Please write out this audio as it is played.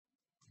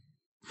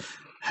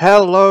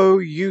Hello,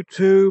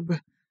 YouTube.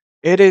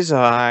 It is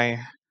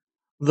I,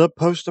 the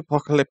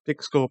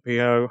post-apocalyptic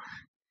Scorpio,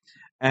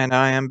 and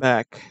I am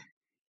back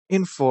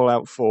in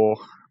Fallout 4.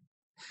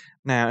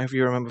 Now, if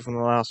you remember from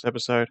the last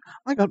episode,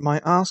 I got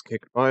my ass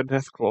kicked by a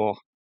Deathclaw.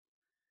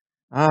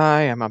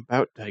 I am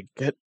about to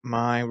get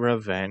my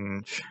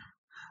revenge.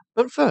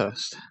 But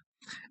first,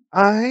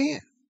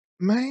 I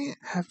may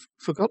have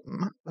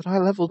forgotten that I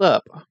leveled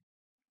up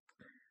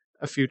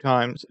a few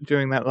times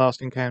during that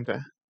last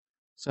encounter.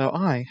 So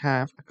I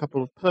have a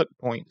couple of perk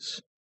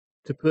points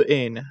to put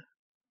in,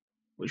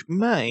 which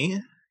may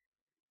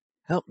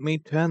help me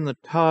turn the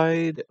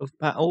tide of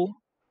battle,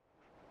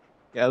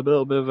 get a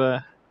little bit of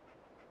a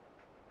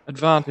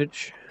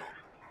advantage.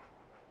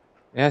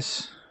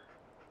 Yes,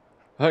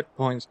 perk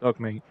points,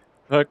 Dogmeat,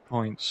 perk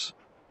points.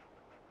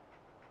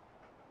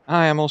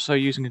 I am also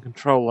using a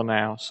controller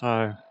now,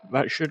 so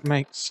that should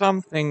make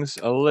some things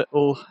a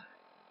little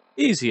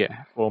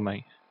easier for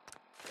me.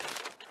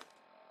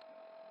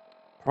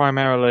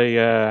 Primarily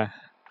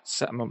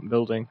settlement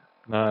building.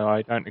 No,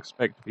 I don't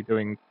expect to be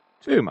doing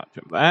too much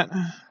of that.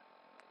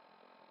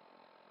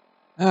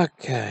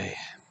 Okay,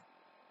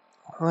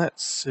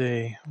 let's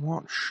see,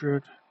 what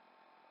should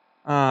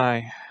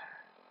I,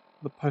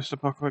 the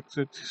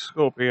post-apocalyptic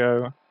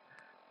Scorpio,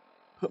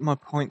 put my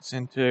points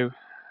into?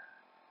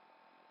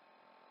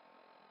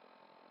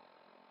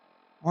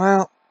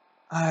 Well,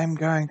 I'm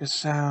going to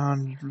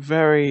sound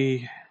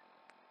very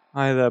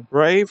either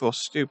brave or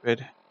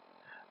stupid,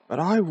 but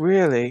I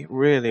really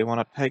want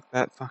to take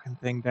that fucking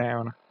thing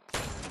down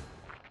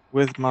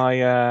with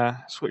my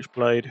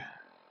switchblade.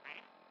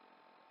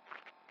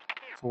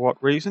 For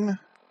what reason?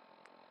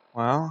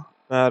 Well,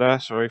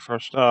 badassery for a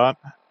start,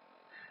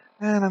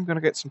 and I'm going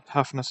to get some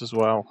toughness as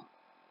well,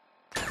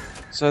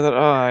 so that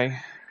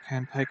I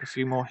can take a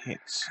few more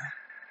hits.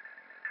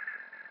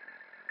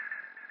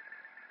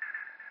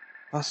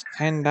 Plus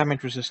 10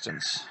 damage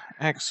resistance.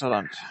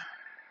 Excellent.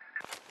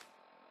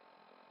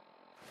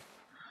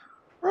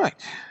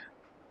 Right.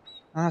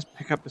 Let's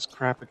pick up this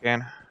crap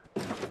again.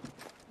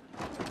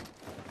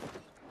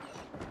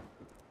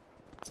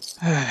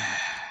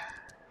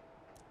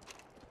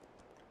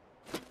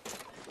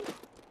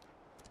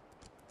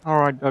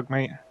 Alright,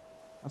 Dogmeat.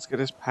 Let's get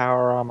this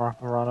power armor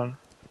up and running.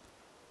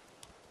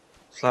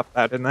 Slap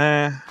that in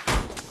there.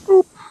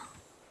 Boop.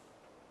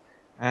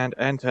 And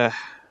enter.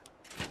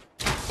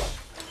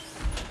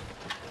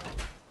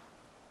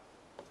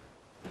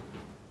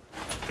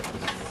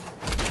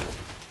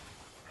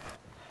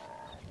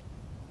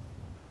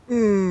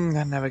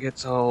 That never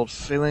gets old.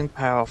 Feeling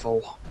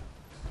powerful.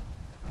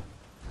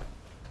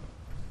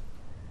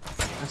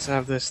 Let's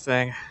have this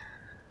thing.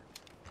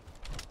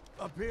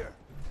 Up here.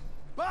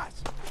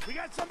 Boss, we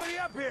got somebody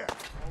up here.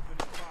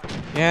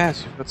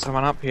 Yes, you've got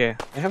someone up here.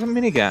 They have a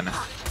minigun.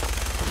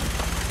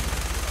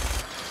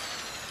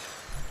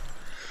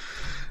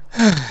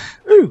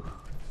 Ooh!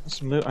 That's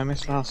some loot I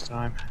missed last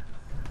time.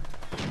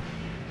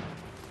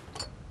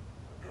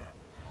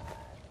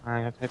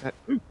 I'm gonna take that.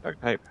 Ooh,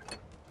 duct tape.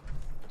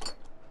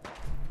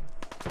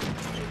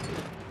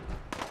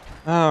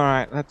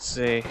 Alright, let's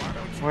see.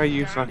 Where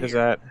you fuckers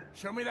at?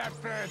 Show me that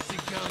fancy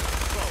gun. Not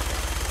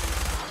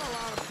a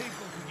lot of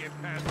people can get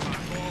past my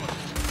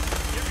bullets.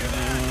 Give me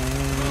that.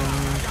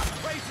 I got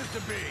places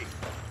to be.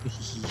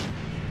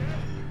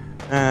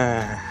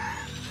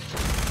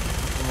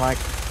 Like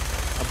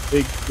a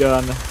big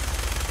gun.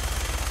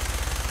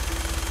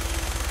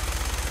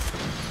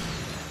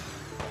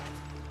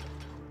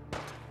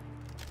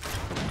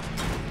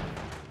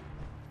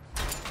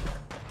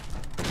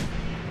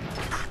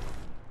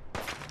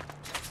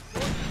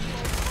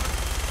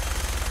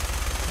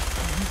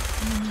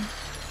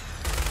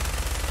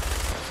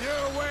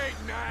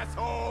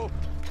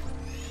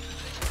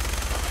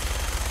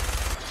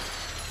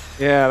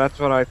 Yeah, that's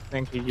what I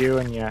think of you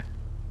and your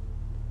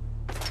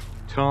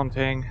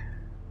taunting.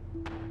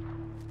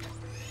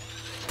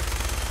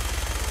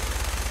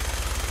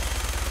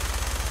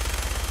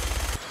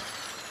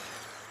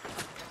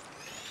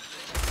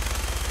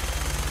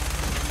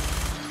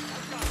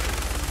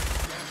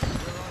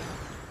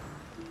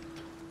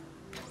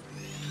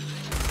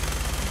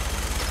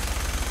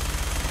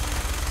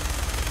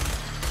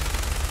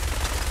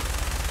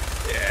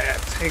 Yeah,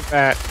 take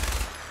that.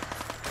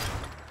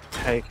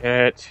 Take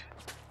it.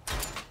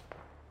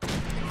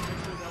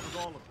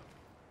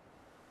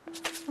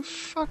 Oh,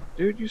 fuck,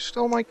 dude, you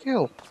stole my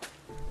kill.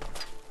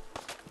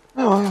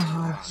 Oh,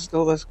 well,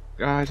 still this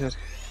guy to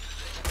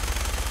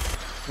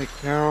take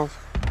care of.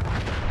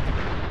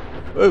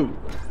 Whoa.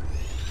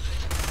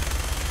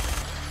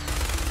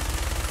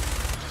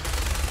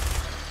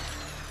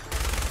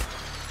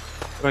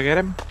 Did I get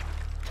him?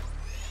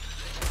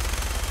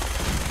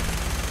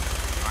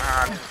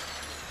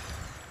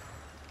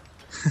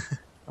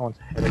 That one's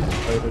head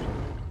exploded.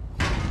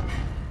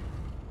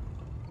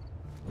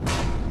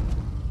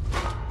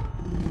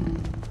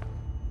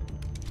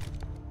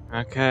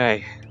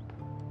 Okay.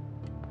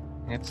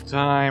 It's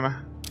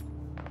time.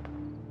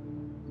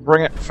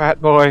 Bring it,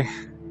 fat boy.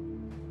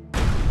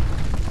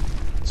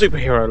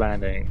 Superhero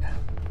landing.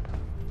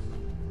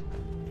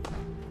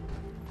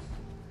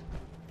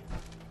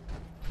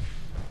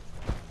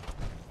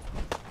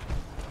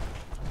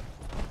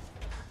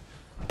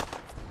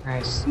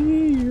 I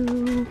see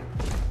you.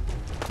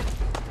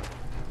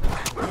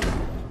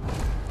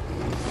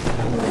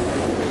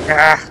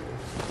 Ah!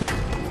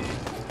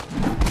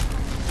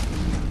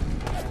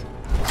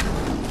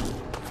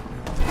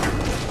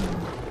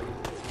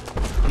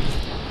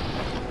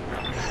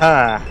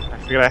 Ha! I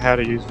figured out how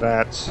to use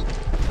that.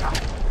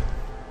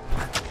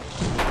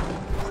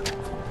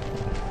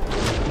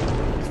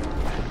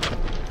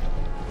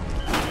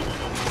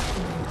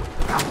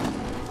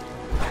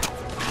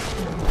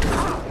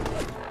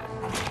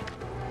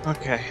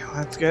 Okay,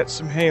 let's get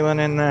some healing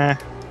in there.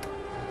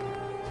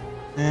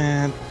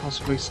 And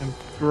possibly some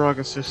drug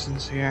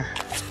assistance here.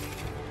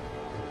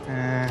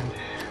 And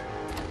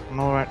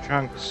more rat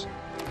chunks,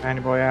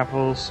 Boy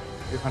apples,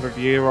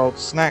 200-year-old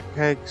snack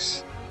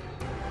cakes,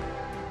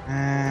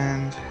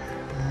 and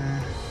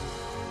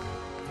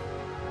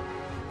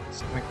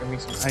it's gonna give me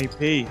some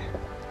AP.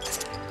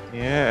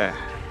 Yeah.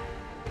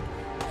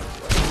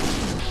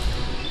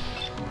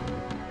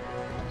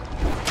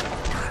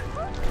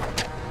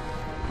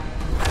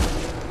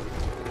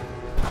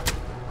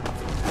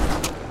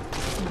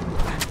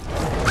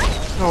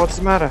 Oh, what's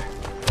the matter?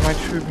 Am I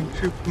trooping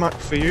too much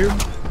for you?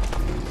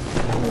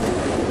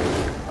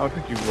 How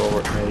could you roar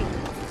at me?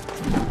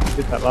 You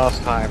did that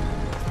last time.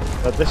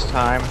 But this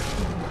time,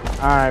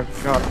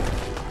 I've got...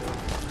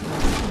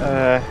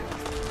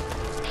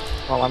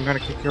 well, I'm gonna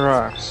kick your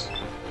ass.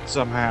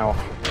 Somehow.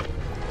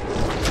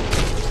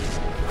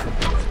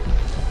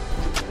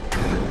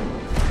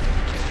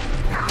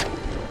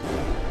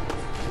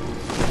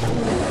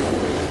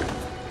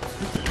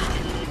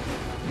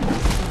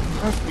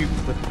 How you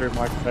slip through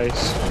my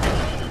face?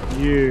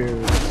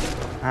 You...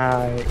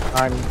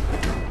 I'm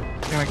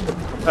gonna get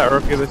better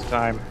of you this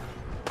time.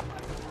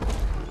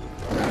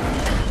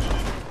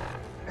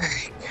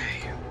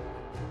 Okay.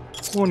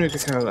 More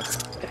Nuka-Cola.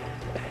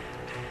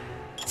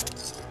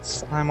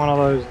 Slam one of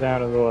those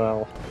down as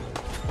well.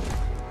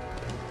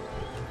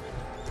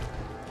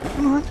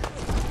 Come on.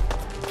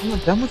 I'm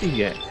not done with you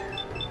yet.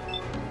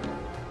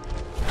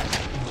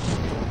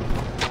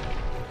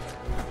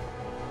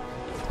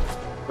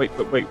 Wait,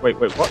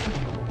 what?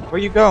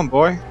 Where you going,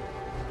 boy?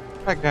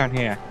 Back down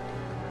here.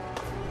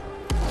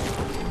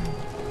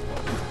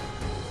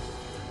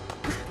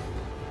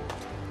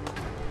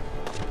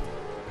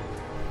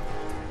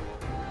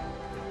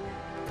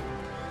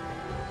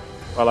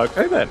 Well,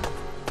 okay then.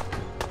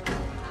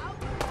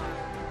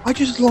 I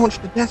just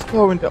launched the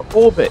Deathclaw into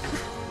orbit.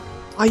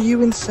 Are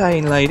you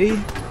insane, lady?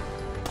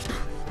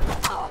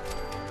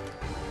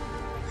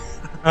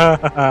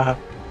 Yeah,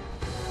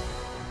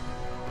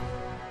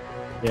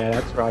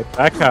 that's right.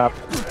 Back up.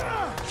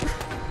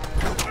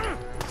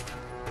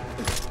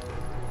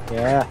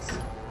 Yes,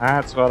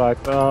 that's what I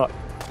thought.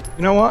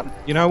 You know what?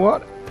 You know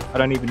what? I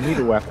don't even need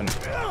a weapon.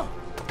 Come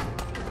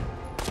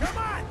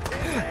on,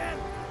 man.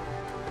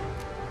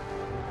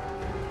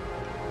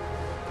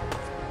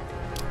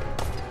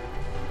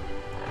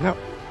 No,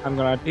 I'm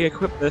gonna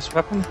de-equip this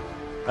weapon.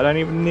 I don't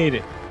even need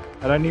it.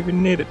 I don't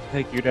even need it to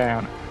take you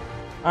down.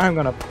 I'm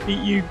gonna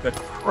beat you the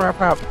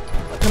crap out.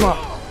 Come on.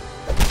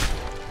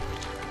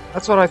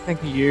 That's what I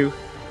think of you.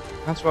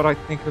 That's what I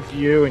think of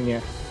you and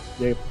your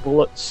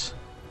bullets.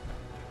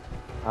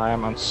 I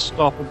am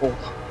unstoppable.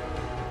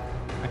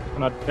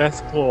 I'm a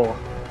Deathclaw.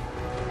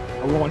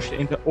 I launched it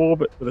into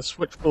orbit with a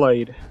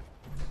switchblade.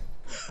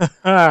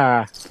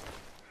 Haha.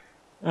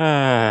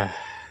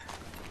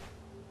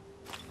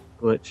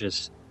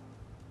 Glitches.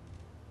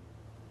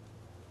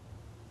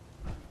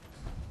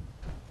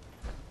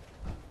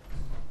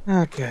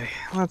 Okay,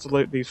 let's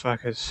loot these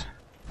fuckers.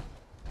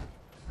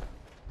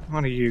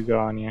 What are you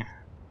got on you?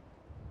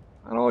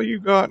 Not all you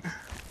got.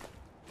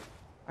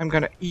 I'm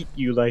gonna eat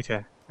you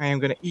later. I am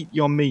gonna eat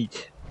your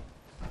meat.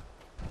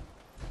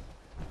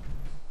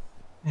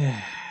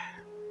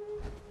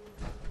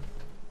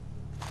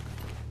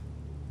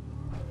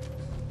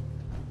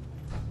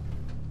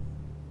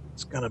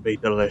 It's gonna be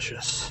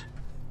delicious.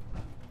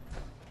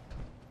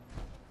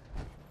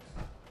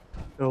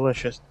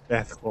 Delicious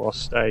Deathclaw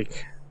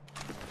steak.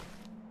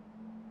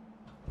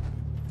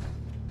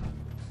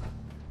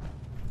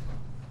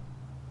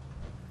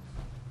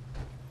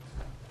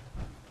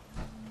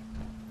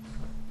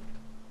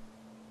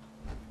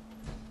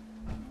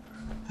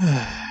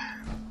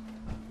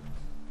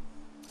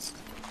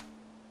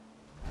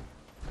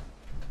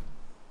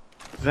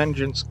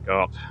 Vengeance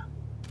got.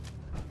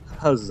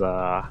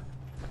 Huzzah.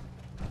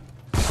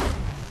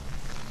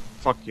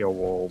 Fuck your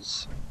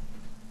walls.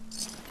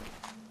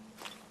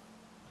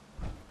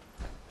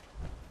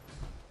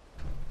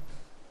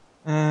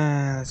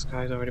 This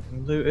guy's already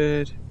been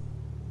looted.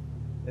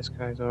 This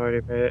guy's already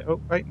been... Oh,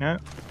 wait, no.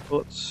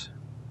 Bullets.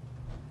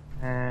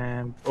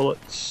 And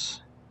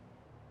bullets.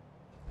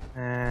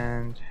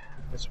 And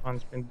this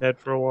one's been dead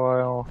for a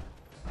while.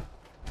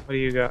 What do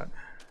you got?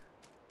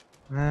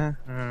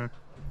 I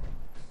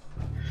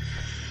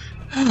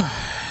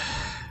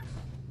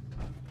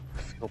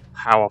feel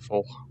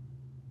powerful.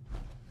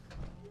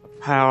 A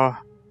power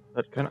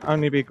that can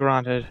only be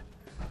granted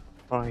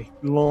by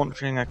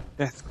launching a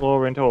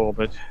Deathclaw into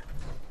orbit.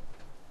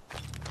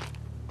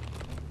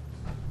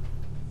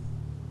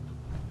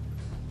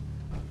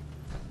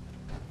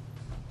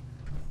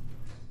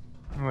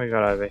 we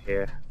got over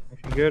here?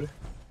 Anything good?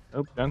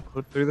 Nope, don't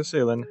cut through the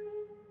ceiling.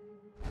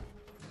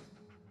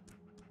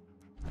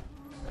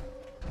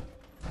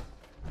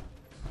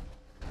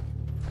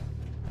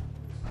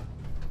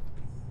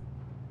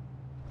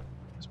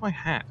 Where's my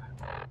hat?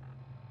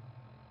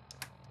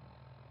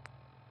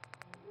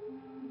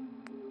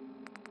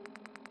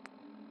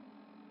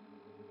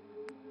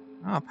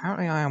 Oh,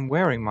 apparently I am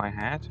wearing my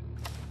hat.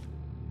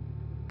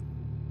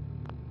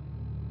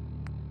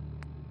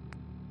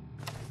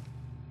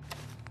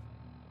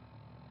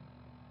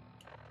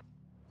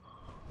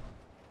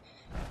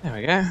 There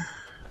we go.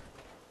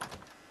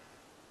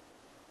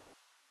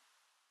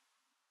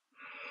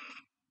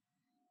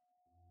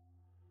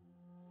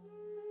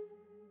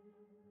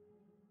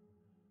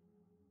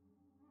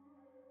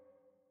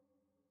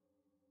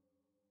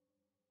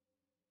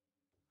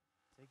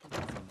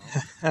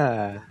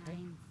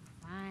 I'm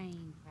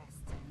fine,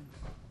 Preston.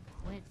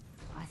 Quit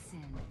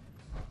fussing.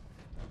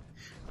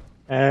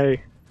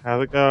 Hey,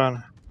 how's it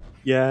going?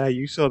 Yeah,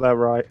 you saw that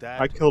right.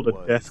 I killed a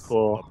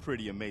Deathclaw. A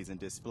pretty amazing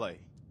display.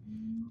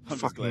 I'm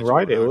just Fucking glad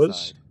right you're it on our was.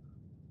 side.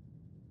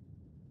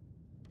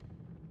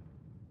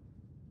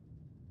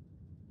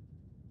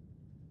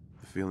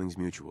 The feeling's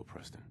mutual,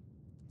 Preston.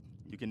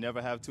 You can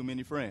never have too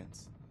many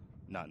friends.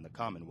 Not in the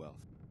Commonwealth.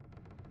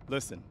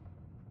 Listen,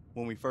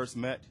 when we first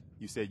met,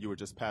 you said you were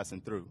just passing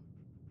through.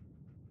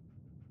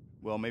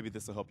 Well, maybe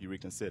this will help you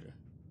reconsider.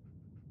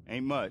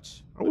 Ain't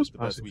much, I but was it's the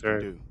best passing we through.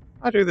 can do.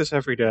 I do this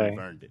every And day. you've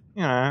earned it.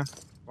 You know,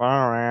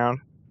 flying around,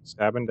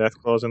 stabbing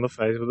Deathclaws in the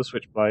face with a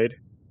switchblade.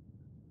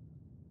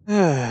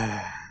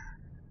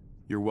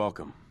 You're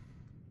welcome.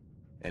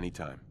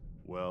 Anytime.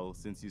 Well,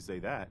 since you say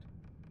that,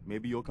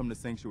 maybe you'll come to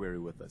Sanctuary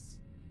with us.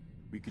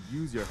 We could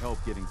use your help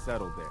getting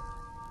settled there.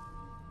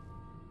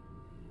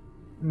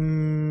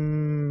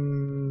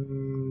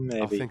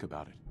 Maybe. I'll think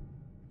about it.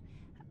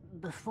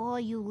 Before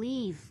you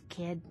leave,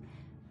 kid,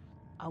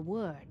 a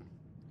word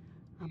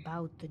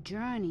about the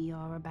journey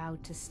you're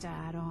about to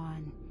start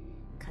on.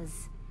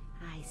 'Cause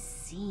I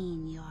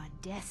seen your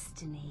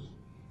destiny,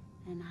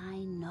 and I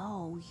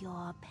know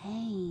your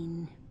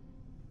pain.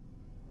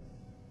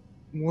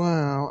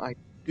 Well, I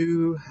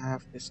do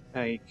have this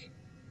ache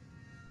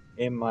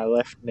in my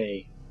left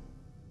knee.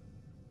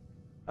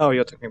 Oh,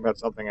 you're talking about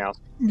something else.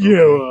 Okay.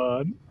 Go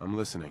on. I'm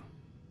listening.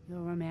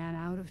 You're a man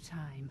out of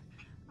time,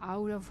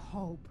 out of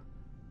hope.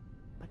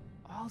 But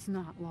all's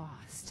not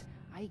lost.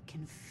 I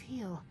can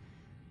feel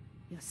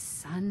your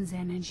son's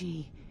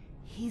energy.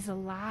 He's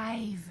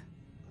alive.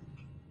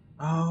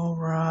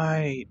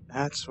 Alright,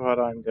 that's what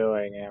I'm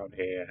doing out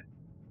here.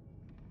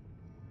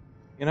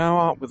 You know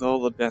what? With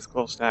all the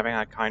Deathclaw stabbing,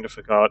 I kind of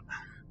forgot.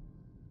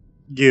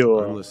 Go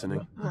I'm on.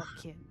 listening. Look,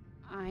 kid,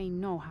 I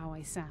know how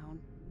I sound.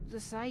 The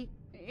sight,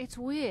 it's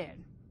weird.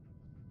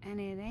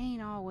 And it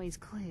ain't always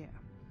clear.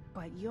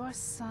 But your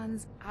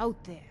son's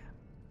out there.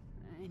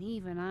 And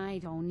even I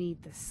don't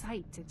need the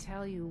sight to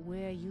tell you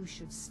where you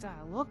should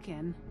start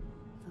looking.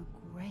 The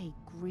great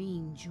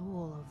green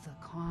jewel of the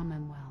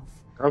Commonwealth.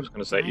 I was going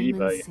to say Diamond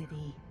eBay.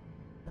 City.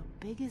 The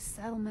biggest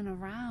settlement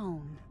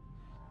around.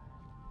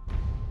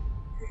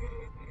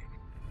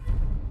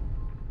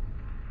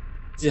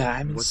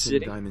 Diamond What's City.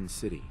 in Diamond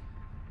City?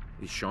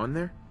 Is Sean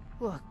there?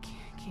 Look,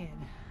 kid,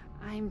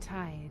 I'm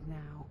tired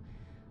now.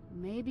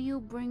 Maybe you'll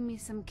bring me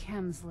some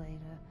chems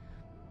later.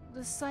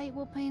 The sight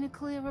will paint a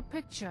clearer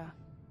picture.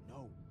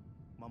 No,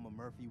 Mama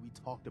Murphy, we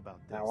talked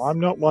about this. Now, I'm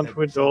not one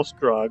to endorse It's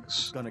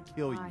drugs. gonna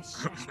kill you. Ah,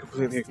 shut up,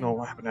 Completely Preston. ignore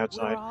what happened We're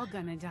outside. all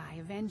gonna die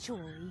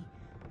eventually.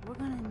 We're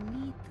gonna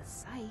need the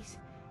sight.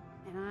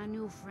 And our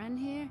new friend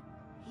here,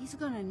 he's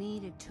gonna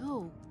need it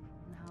too.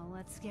 Now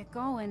let's get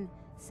going.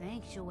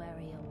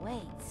 Sanctuary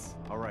awaits.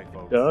 All right,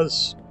 folks.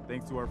 Does.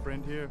 Thanks to our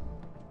friend here,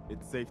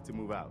 it's safe to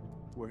move out.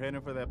 We're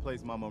heading for that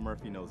place Mama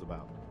Murphy knows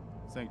about.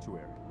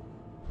 Sanctuary.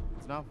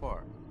 It's not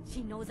far.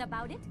 She knows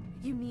about it?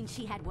 You mean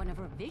she had one of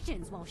her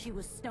visions while she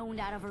was stoned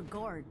out of her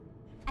gourd?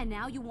 And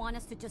now you want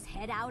us to just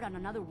head out on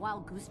another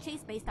wild goose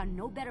chase based on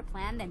no better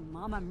plan than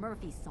Mama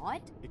Murphy saw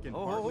it? It can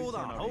Oh, hardly hold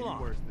turn on, out hold any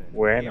on. worse than.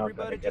 We're Hey, not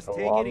everybody going to get just take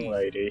it along, easy.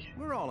 lady.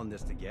 We're all in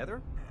this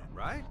together,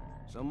 right?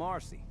 So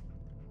Marcy,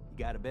 you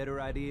got a better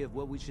idea of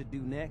what we should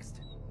do next?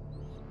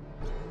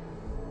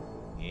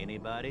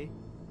 Anybody?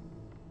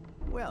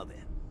 Well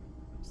then,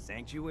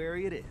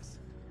 Sanctuary it is.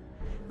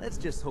 Let's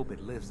just hope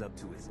it lives up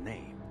to its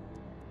name.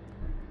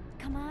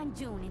 Come on,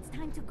 June, it's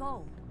time to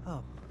go.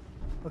 Oh,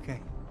 okay.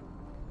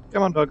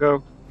 Come on,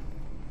 Doggo.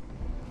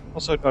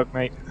 Also, dog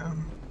mate.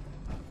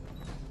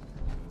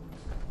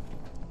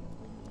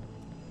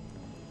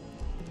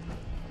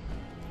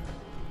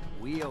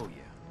 We owe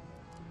you.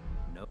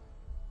 No.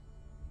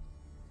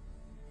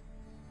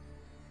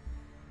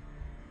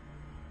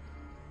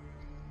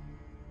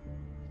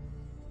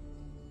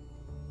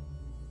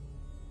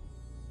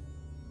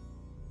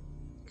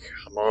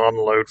 Come on,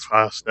 load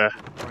faster.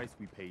 The price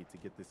we paid to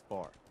get this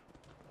far.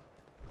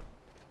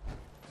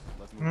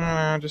 Let's move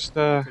Nah, on. just,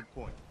 Good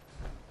point.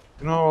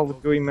 you know all the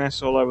gooey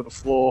mess all over the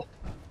floor?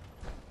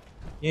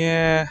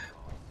 Yeah.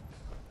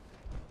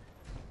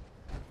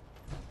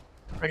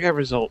 I get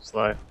results,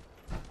 though.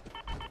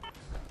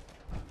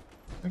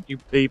 Don't you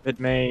beep at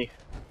me.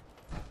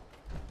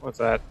 What's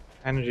that?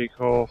 Energy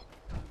core.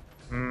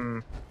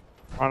 Running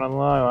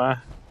low, huh?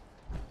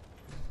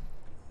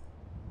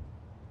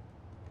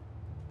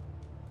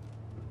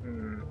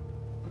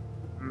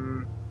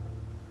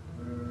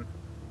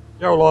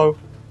 YOLO!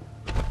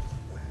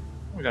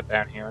 What we got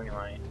down here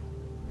anyway?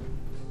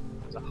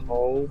 There's a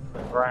hole in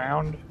the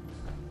ground.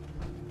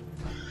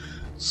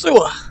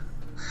 Sewer!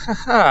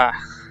 Haha!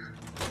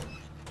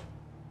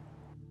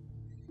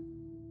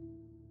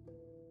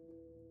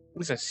 At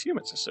least I assume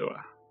it's a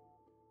sewer.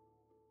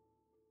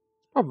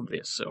 It's probably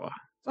a sewer.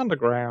 It's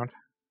underground.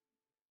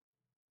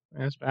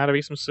 There's bound to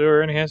be some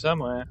sewer in here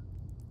somewhere.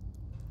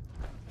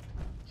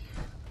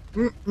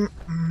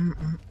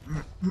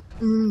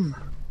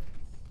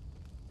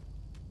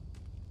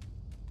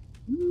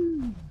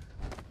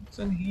 What's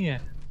in here?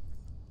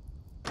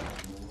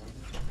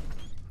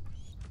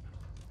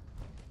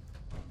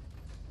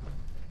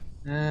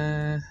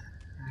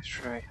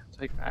 Ashtray. I'll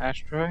take the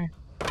ashtray.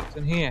 What's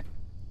in here?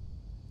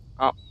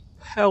 A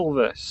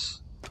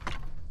pelvis.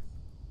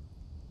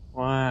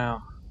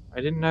 Wow.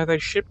 I didn't know they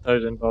shipped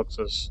those in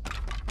boxes.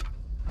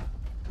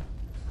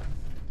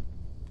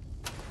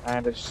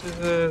 Bandage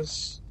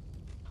scissors.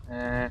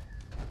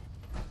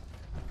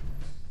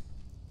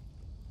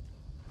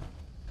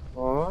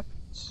 What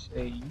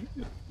are you?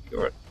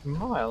 You're a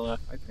Mylark,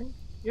 I think.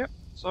 Yep,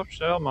 soft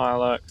shell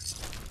Mylark.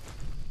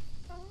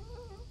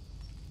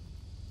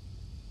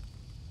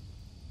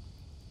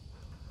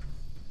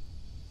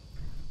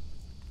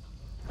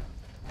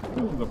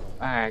 Ooh, a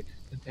bag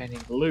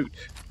containing loot.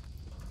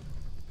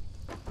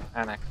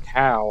 And a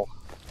cow.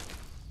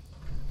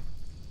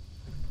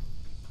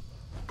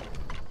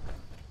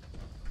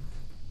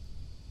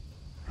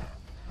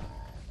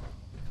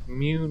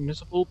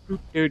 Municipal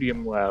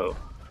plutonium well.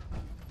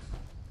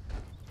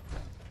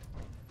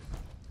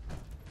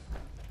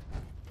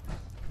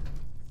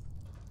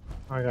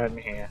 What I got in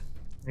here?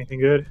 Anything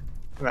good?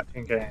 Look at that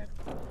tin can.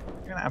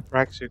 You're gonna have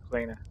brag suit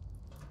cleaner.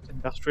 It's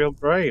industrial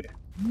grade.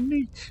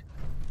 Neat.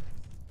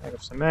 Bag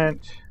of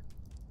cement.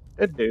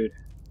 Dead dude.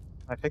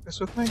 Can I take this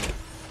with me?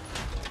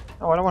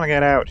 Oh, I don't want to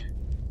get out.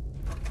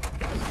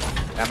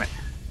 Damn it.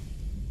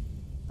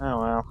 Oh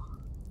well.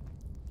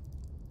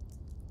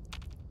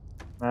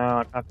 No,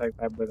 I can't take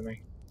that with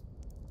me.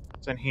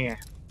 What's in here?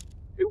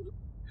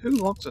 Who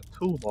locks a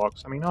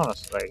toolbox? I mean,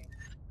 honestly.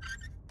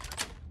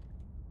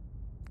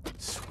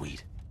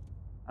 Sweet.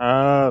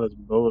 Oh, there's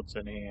bullets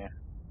in here.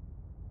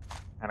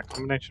 And a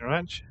combination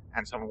wrench.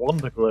 And some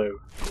wonder glue.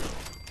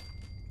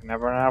 Can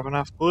never have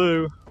enough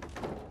glue.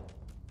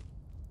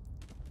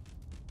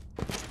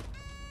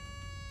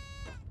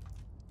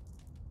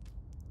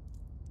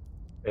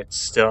 It's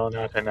still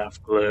not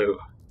enough glue.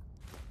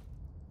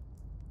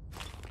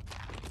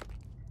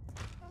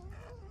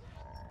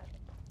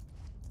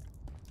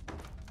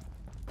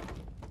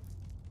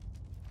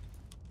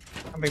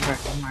 Coming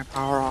back on my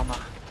power armor.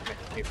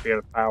 Makes me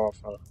feel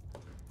powerful.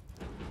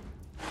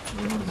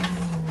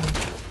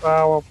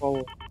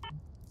 Powerful.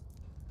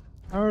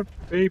 Don't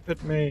beep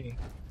at me.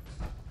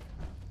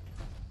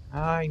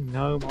 I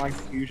know my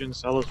fusion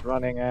cell is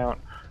running out.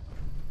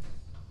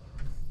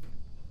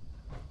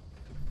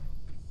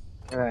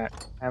 Look at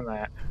that, and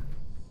that.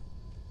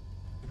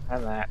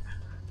 And that.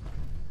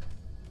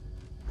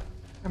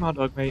 Come on,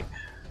 dog meat.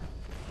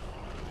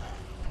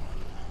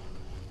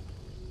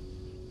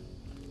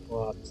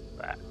 What's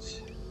that?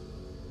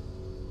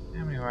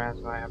 How many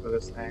rounds do I have of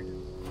this thing?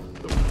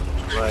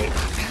 Right.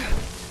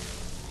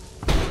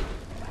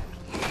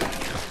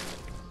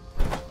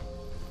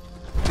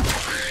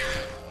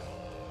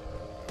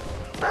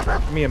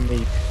 Give me a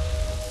meat.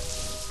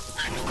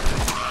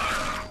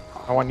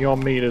 I want your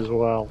meat as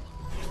well.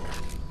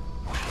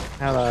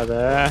 Hello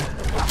there.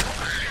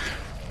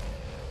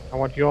 I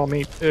want your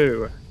meat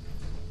too.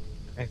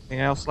 Anything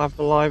else left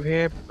alive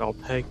here? I'll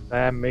take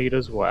their meat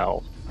as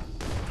well.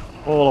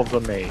 All of the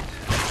meat.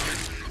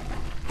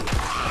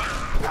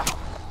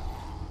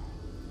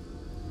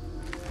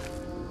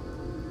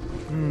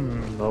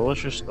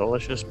 Delicious,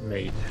 delicious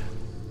meat.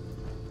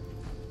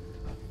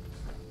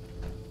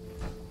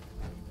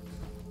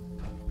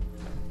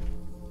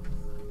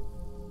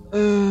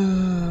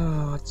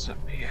 What's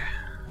up here?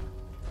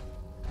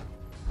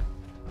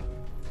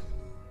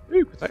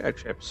 Ooh, potato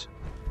chips.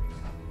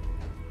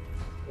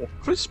 Or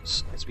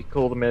crisps, as we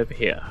call them over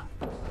here.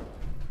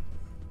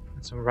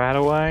 And some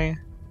Radaway,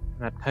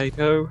 and a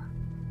tato,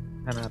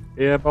 and a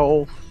beer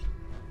bowl.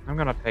 I'm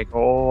gonna take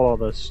all of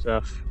this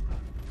stuff.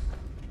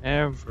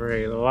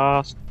 Every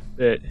last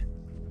bit.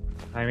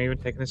 I'm even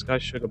taking this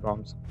guy's sugar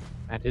bombs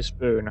and his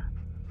spoon.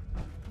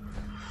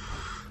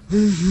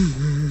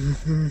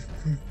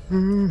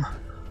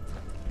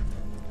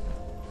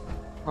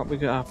 What we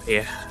got up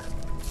here?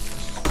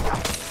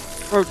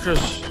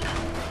 Roaches!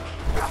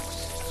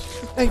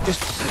 Did they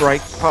just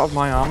break part of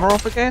my armor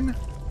off again?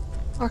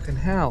 Fucking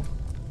hell.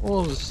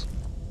 All those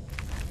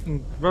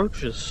fucking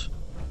roaches.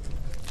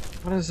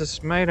 What is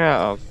this made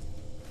out of?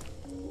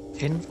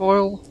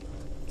 Tinfoil?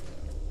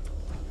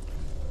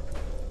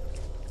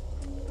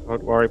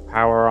 Don't worry,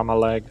 power armor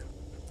leg.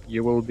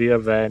 You will be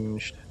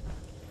avenged.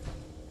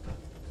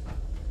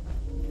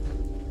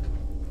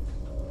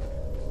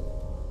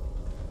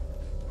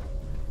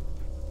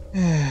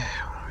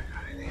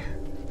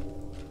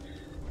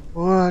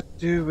 What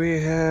do we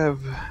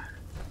have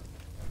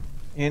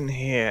in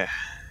here?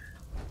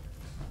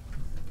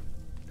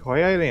 Toy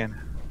alien.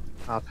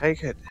 I'll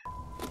take it.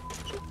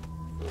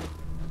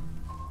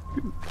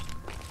 You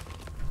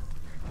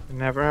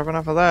never have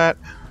enough of that.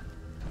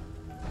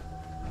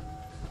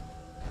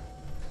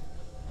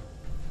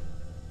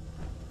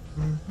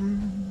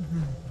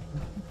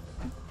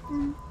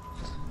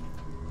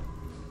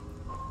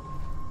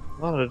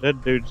 A lot of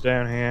dead dudes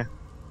down here.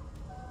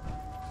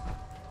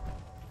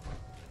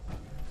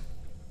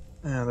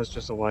 Yeah, there's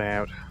just a way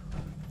out.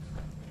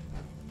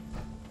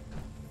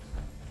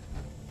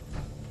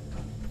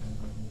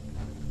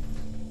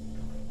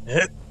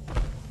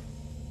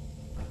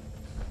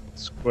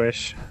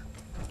 Squish.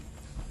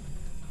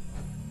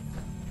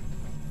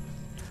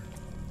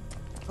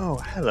 Oh,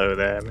 hello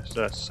there,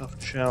 Mr.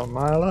 Softshell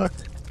Mylok.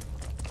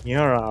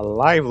 You're a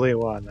lively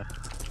one.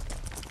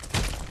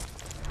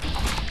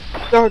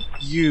 Don't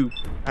you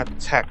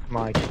attack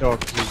my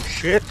dog, you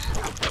shit.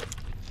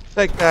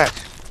 Take that,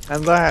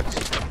 and that,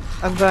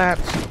 and that.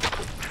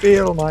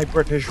 Feel my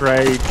British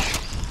rage.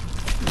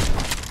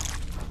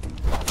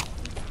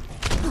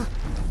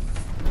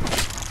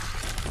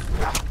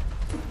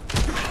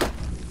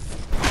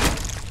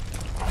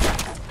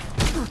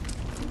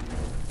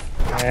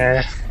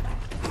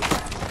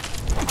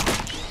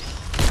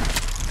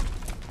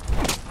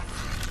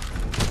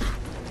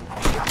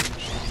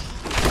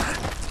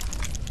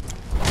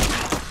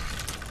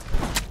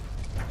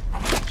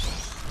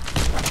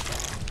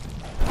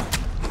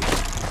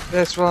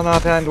 This will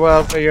not end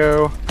well for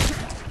you.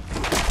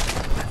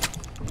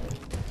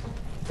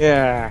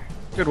 Yeah,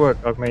 good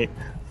work, dog meat.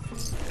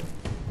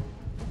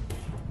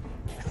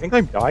 I think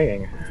I'm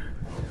dying.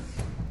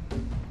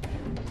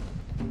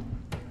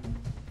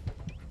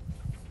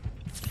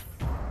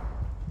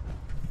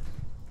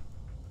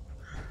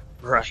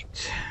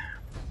 Right.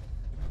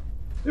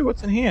 Ooh,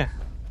 what's in here?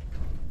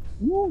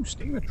 Ooh,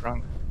 steamer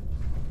trunk.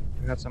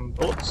 I got some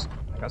bullets.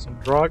 I got some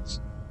drugs.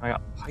 I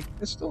got a pipe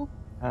pistol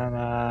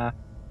and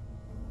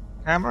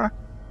camera.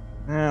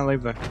 Yeah,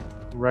 leave the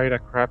radar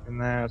crap in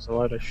there. It's a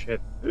load of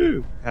shit.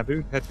 Ooh,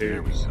 taboo tattoos.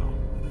 There we go.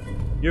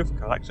 You've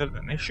collected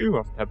an issue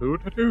of taboo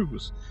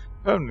tattoos.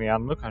 Permanently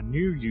unlock a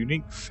new,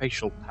 unique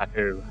facial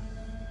tattoo.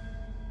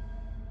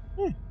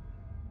 What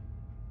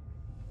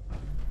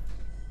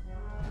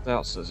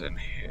else is in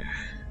here?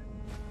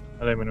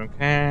 Aluminum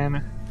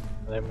can,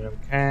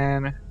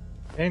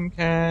 tin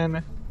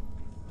can,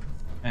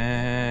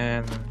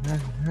 and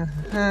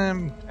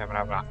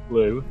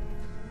glue.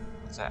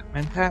 What's that?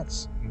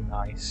 Mentats?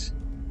 Nice.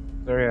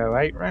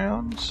 308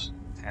 rounds,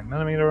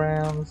 10mm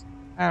rounds,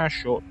 and a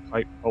short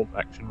pipe bolt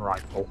action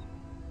rifle.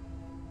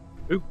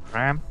 Ooh,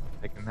 cram.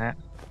 Taking that.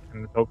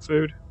 And the dog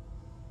food.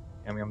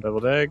 Yum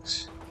deviled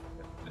eggs.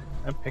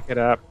 And pick it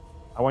up.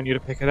 I want you to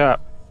pick it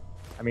up.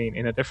 I mean,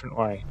 in a different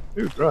way.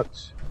 Ooh,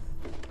 drugs.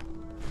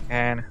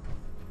 Can.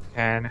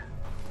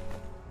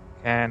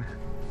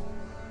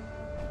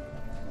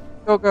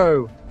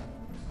 Go!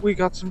 We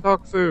got some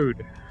dog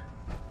food.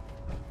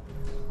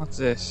 What's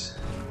this?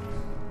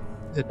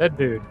 It's a dead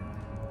dude.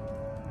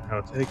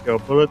 I'll take your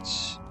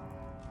bullets,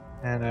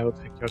 and I will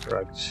take your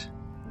drugs.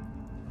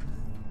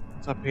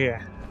 What's up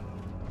here?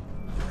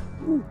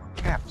 Ooh,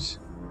 caps.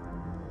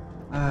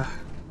 How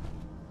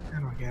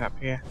do I get up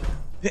here?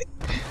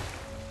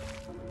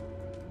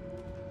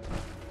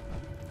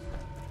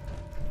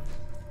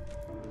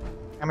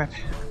 Damn it.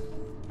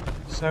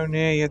 So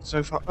near yet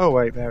so far. Oh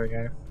wait, there we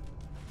go.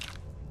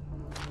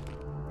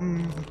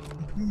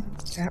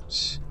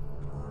 Caps.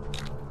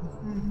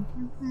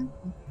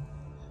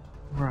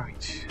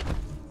 Right.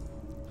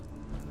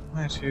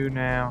 Where to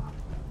now?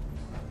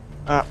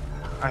 Up,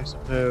 I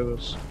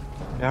suppose.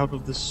 And out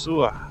of the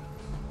sewer.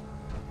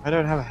 I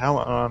don't have a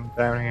helmet on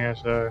down here,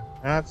 so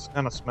that's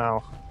gonna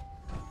smell.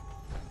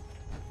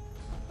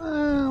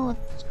 Well,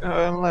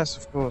 unless,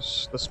 of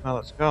course, the smell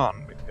is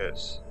gone,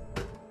 because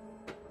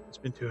it's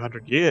been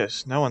 200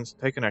 years. No one's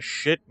taken a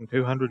shit in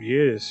 200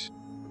 years.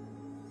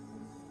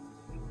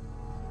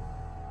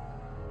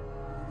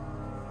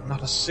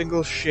 Not a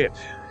single shit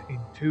in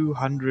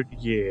 200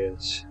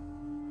 years.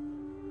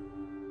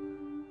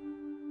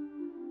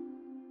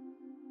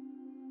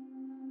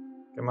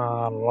 Come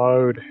on,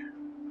 load.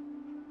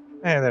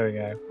 Hey, there we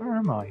go. Where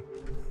am I?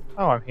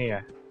 Oh, I'm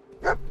here.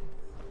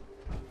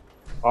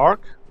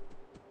 Bark?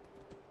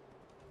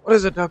 What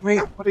is it, dog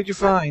meat? What did you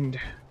find?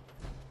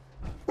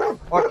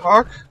 What,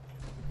 Bark?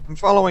 I'm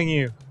following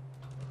you.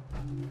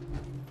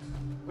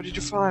 What did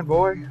you find,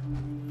 boy?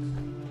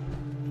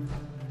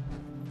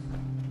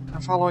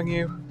 I'm following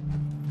you.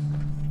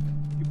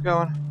 Keep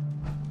going.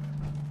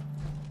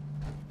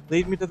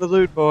 Lead me to the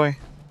loot, boy.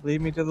 Lead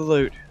me to the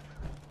loot.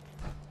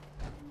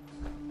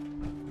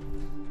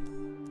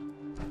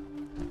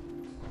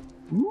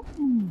 Ooh.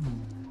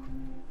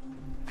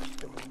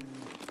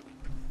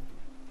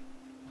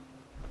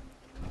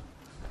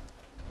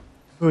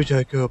 Who's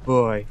a good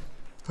boy?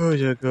 Who's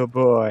a good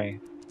boy?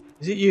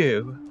 Is it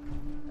you?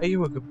 Are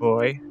you a good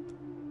boy?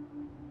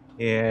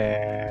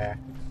 Yeah.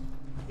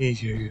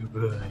 He's a good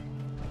boy.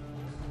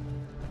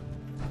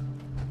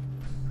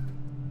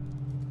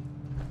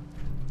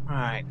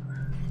 Right.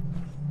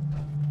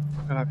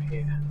 What got up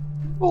here?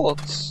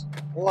 Bullets!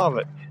 Love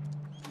it.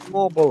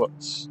 More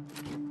bullets.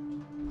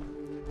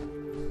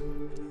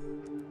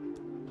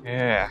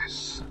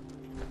 Yes.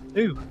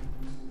 Ooh.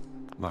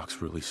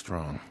 Lock's really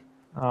strong.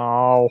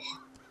 Oh.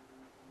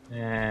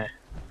 Yeah.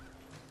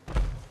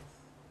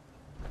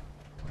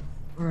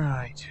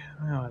 Right.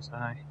 Where was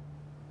I?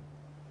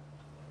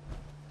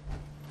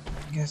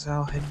 Guess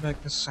I'll head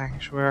back to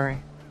Sanctuary.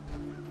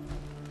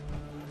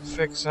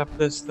 Fix up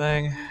this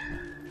thing.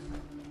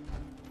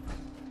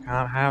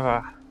 Can't have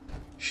a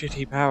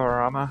shitty power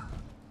armor.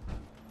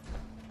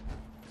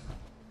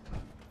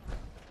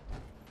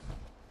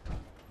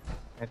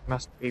 It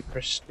must be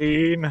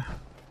pristine. I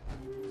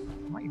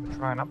might even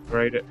try and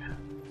upgrade it.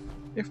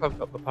 If I've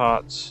got the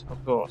parts,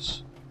 of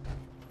course.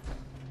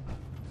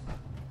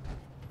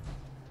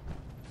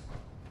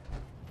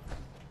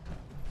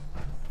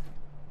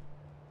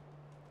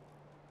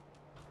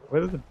 Where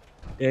did the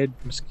dead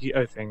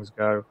mosquito things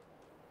go?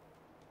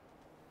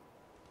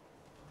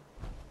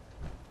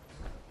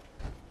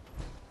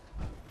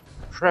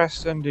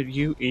 Preston, did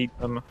you eat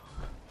them?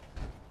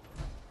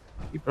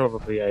 He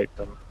probably ate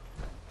them.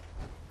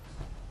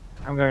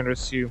 I'm going to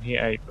assume he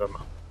ate them.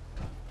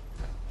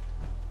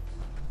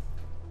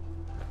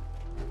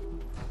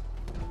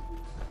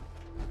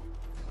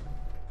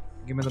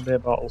 Give me the beer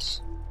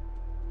bottles.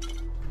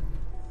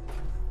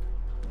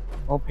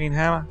 Morphine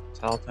hammer?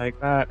 I'll take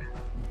that.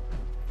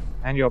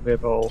 And your beer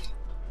bottle.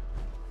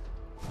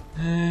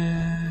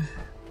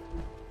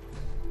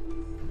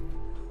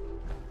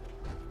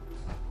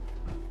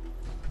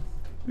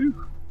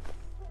 Ooh.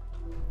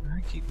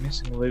 I keep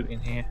missing loot in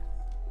here.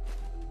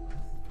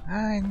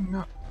 I'm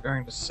not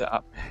going to set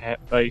up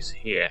base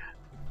here.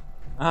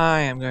 I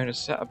am going to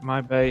set up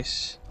my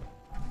base.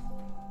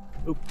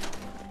 Oop.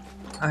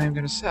 I am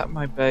going to set up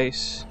my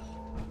base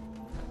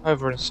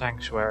over in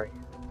Sanctuary.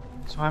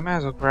 So I may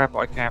as well grab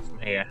what I can from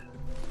here.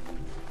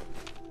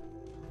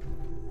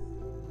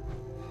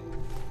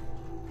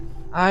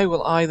 I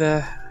will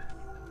either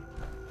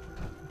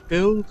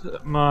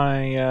build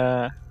my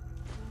yeah,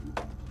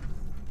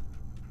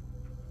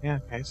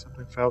 okay,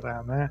 something fell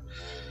down there.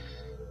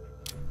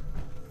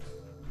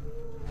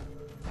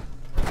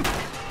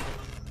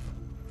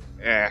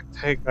 Yeah,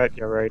 take that,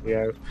 your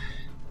radio.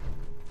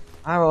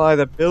 I will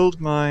either build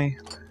my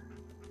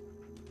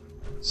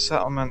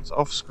settlements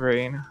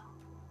off-screen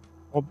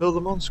or build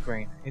them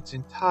on-screen. It's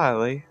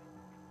entirely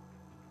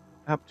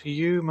up to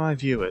you, my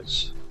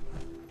viewers.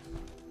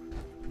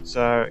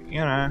 So,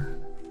 you know,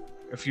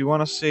 if you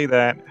want to see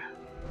that,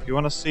 if you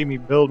want to see me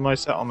build my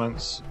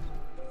settlements,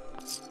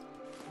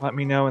 let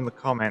me know in the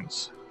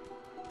comments.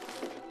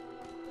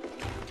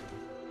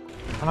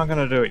 I'm not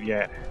going to do it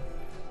yet.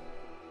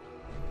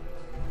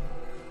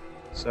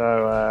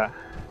 So,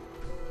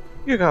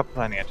 you got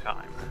plenty of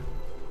time.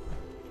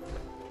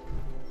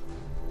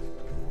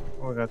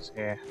 What we got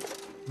here?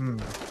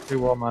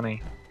 Pre-war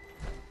money.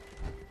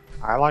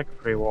 I like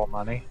pre-war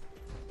money.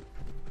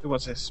 Ooh,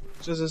 what's this?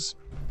 Scissors.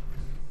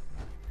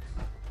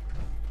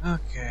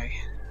 Okay.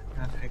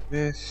 Gonna take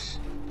this.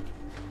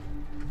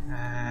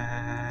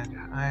 And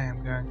I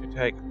am going to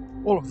take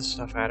all of the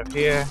stuff out of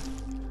here.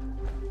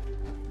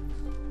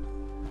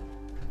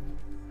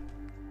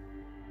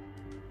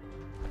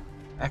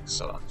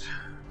 Excellent.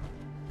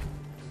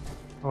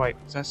 Oh wait,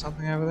 is there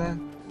something over there?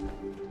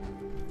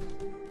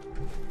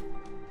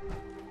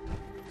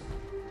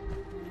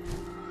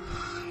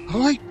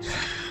 Alright,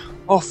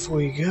 off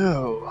we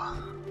go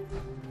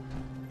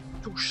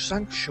to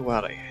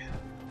Sanctuary,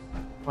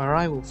 where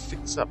I will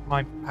fix up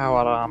my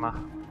power armor.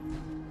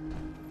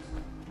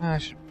 I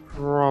should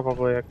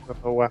probably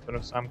equip a weapon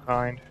of some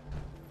kind.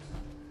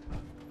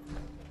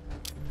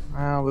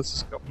 Well, this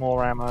has got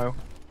more ammo.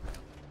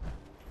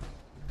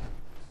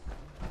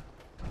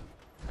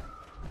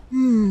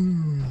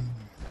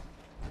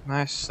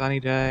 Nice sunny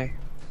day.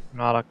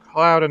 Not a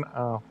cloud in...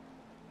 Oh.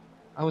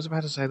 I was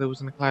about to say there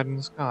wasn't a cloud in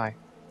the sky.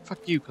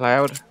 Fuck you,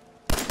 cloud.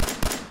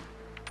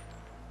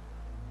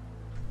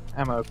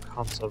 Ammo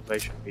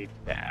conservation be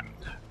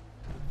damned.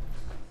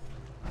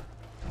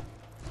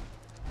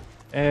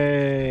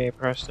 Hey,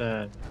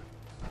 Preston.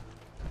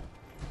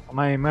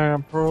 My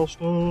man,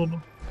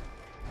 Preston.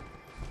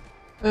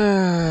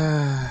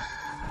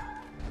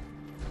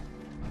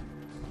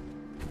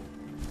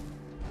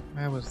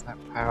 Where was that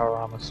power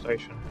armor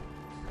station?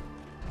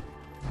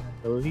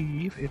 I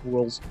believe it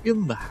was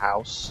in the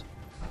house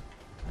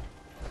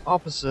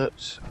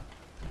opposite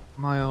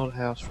my old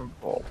house from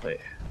Paul here.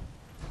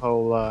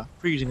 Whole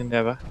freezing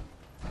endeavour.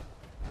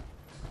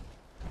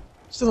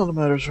 Still on a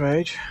murderous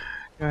rage.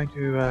 Going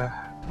to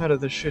murder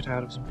the shit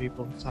out of some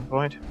people at some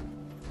point.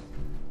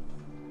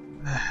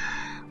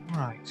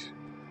 Right.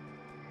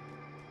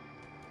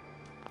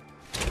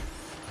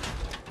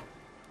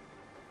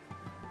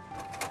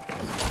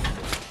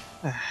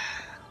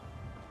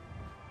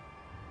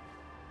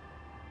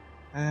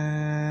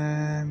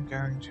 I'm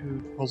going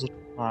to deposit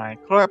my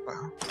clip.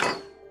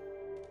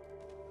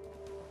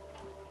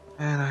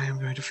 And I am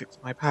going to fix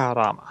my powered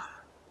armor.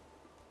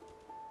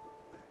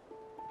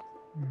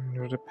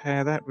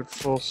 Repair that with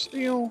full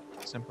steel.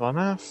 Simple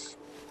enough.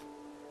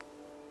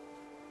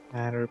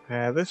 And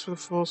repair this with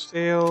full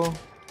steel.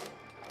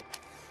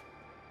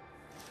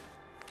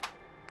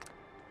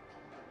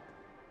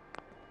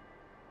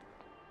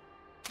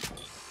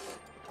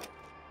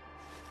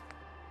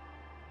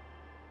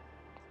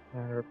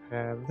 And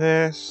repair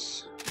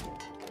this.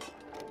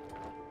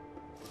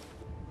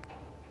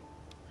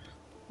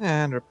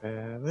 And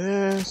repair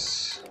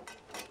this.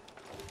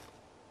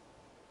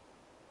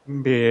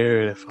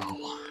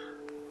 Beautiful.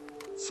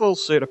 Full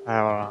suit of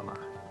power armor.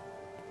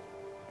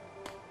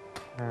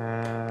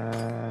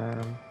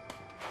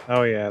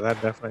 Oh yeah,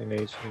 that definitely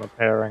needs some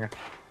repairing.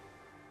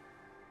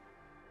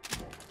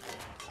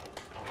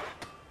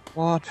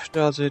 What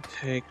does it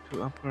take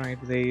to upgrade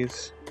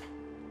these?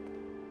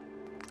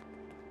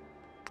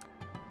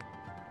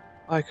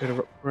 I could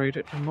have upgraded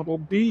it to Model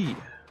B.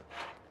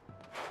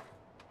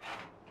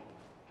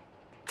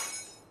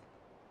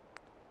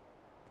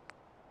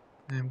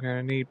 I'm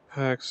gonna need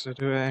perks to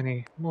do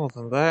any more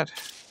than that.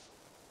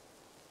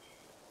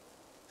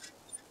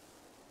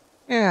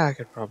 Yeah, I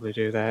could probably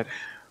do that.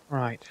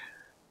 Right.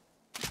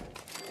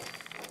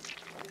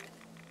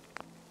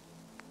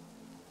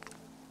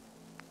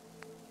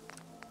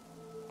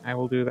 I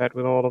will do that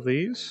with all of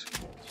these.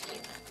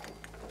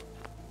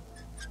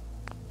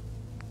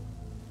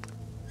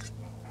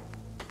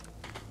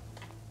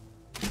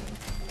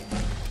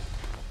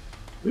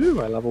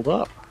 Ooh, I leveled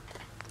up.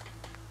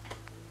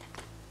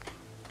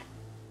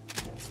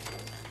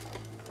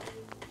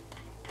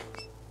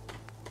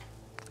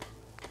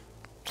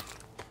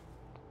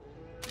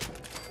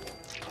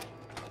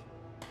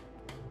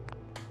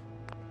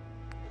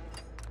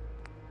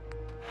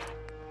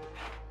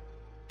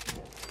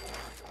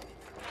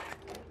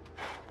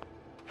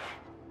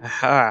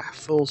 Aha!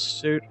 Full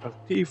suit of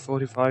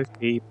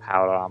P45P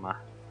power armor.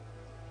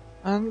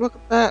 And look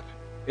at that!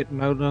 It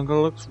no longer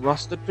looks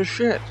rusted to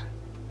shit.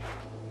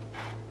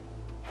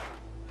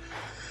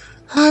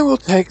 I will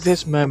take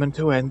this moment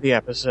to end the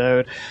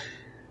episode.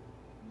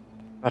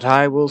 But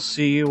I will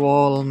see you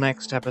all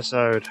next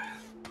episode,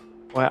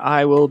 where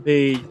I will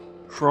be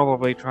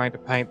probably trying to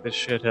paint this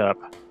shit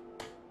up.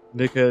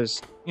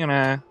 Because, you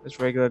know, this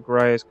regular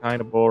grey is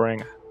kind of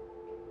boring.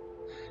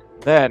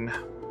 Then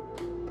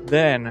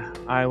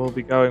I will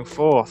be going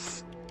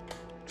forth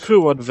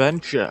to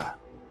adventure.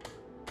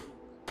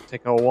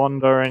 Take a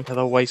wander into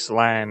the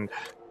wasteland.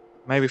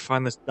 Maybe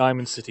find this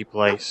Diamond City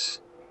place.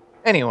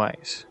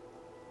 Anyways,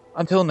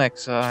 until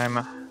next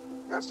time,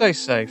 stay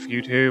safe,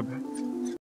 YouTube.